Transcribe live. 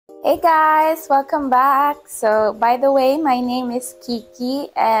Hey guys, welcome back. So by the way, my name is Kiki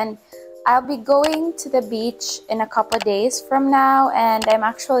and I'll be going to the beach in a couple days from now, and I'm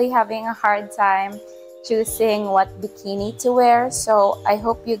actually having a hard time choosing what bikini to wear. So I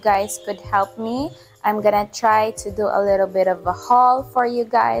hope you guys could help me. I'm gonna try to do a little bit of a haul for you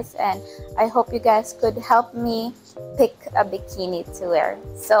guys, and I hope you guys could help me pick a bikini to wear.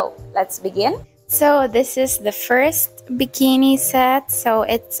 So let's begin. So this is the first bikini set. So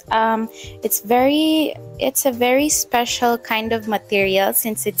it's a very special kind of material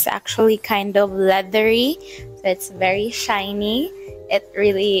since it's actually kind of leathery. So it's very shiny. It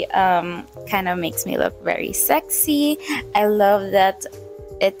really kind of makes me look very sexy. I love that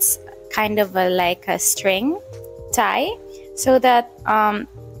it's kind of like a string tie, so that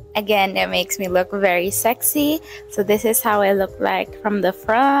again, it makes me look very sexy. So this is how I look like from the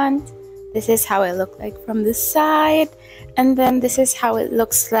front. This is how it looked like from the side, and then this is how it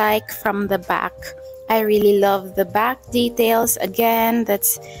looks like from the back. I really love the back details. Again, that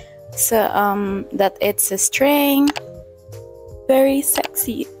it's a string, very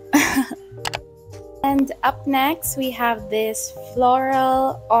sexy. And up next, we have this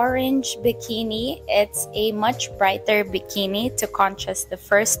floral orange bikini. It's a much brighter bikini to contrast the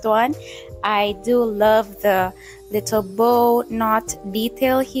first one. I do love the little bow knot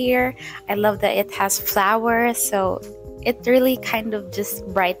detail here. I love that it has flowers, so it really kind of just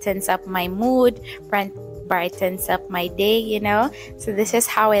brightens up my mood, brightens up my day, you know. So this is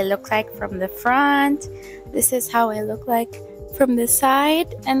how I look like from the front. This is how I look like from the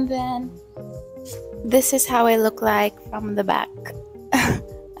side, and then this is how I look like from the back.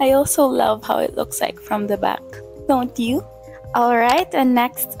 I also love how it looks like from the back, don't you? Alright, and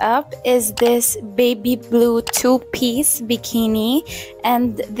next up is this baby blue two-piece bikini.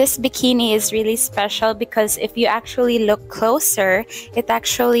 And this bikini is really special because if you actually look closer, it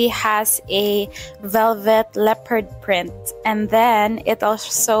actually has a velvet leopard print. And then it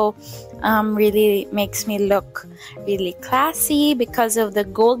also really makes me look really classy because of the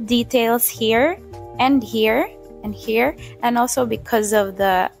gold details here and here and here, and also because of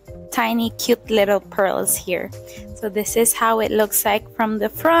the tiny cute little pearls here. So this is how it looks like from the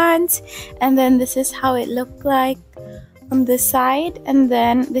front, and then this is how it looked like from the side, and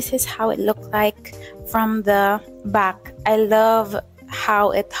then this is how it looked like from the back. I love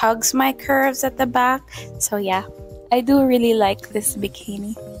how it hugs my curves at the back. So yeah, I do really like this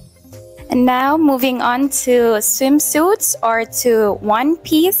bikini. And now moving on to swimsuits or to one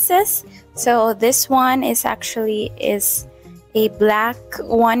pieces. So this one is actually a black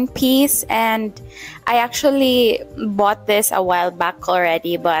one piece, and I actually bought this a while back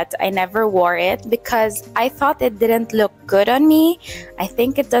already, but I never wore it because I thought it didn't look good on me. I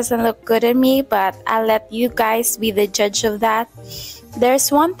think it doesn't look good on me, but I'll let you guys be the judge of that.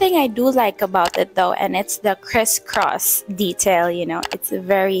 There's one thing I do like about it though, and it's the crisscross detail. You know, it's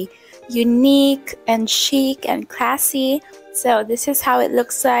very unique and chic and classy. So this is how it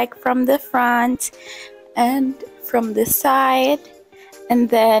looks like from the front and from the side, and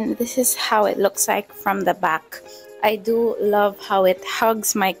then this is how it looks like from the back. I do love how it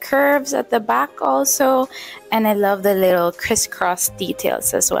hugs my curves at the back also, and I love the little crisscross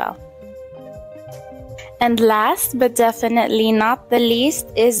details as well. And last but definitely not the least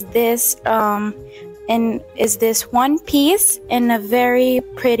is this one piece in a very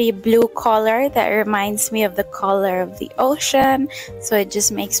pretty blue color that reminds me of the color of the ocean. So it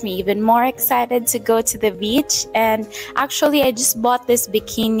just makes me even more excited to go to the beach. And actually, I just bought this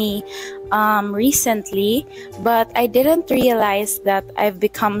bikini recently, but I didn't realize that I've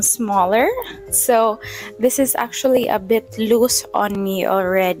become smaller. So this is actually a bit loose on me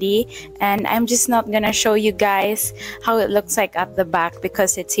already, and I'm just not gonna show you guys how it looks like at the back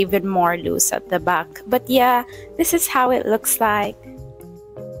because it's even more loose at the back. But yeah, this is how it looks like.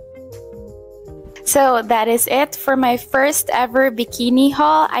 So that is it for my first ever bikini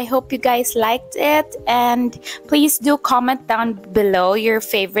haul. I hope you guys liked it, and please do comment down below your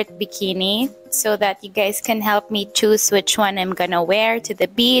favorite bikini so that you guys can help me choose which one I'm gonna wear to the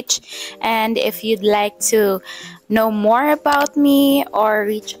beach. And if you'd like to know more about me or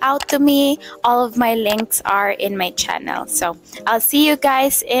reach out to me, all of my links are in my channel. So I'll see you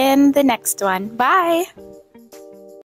guys in the next one. Bye!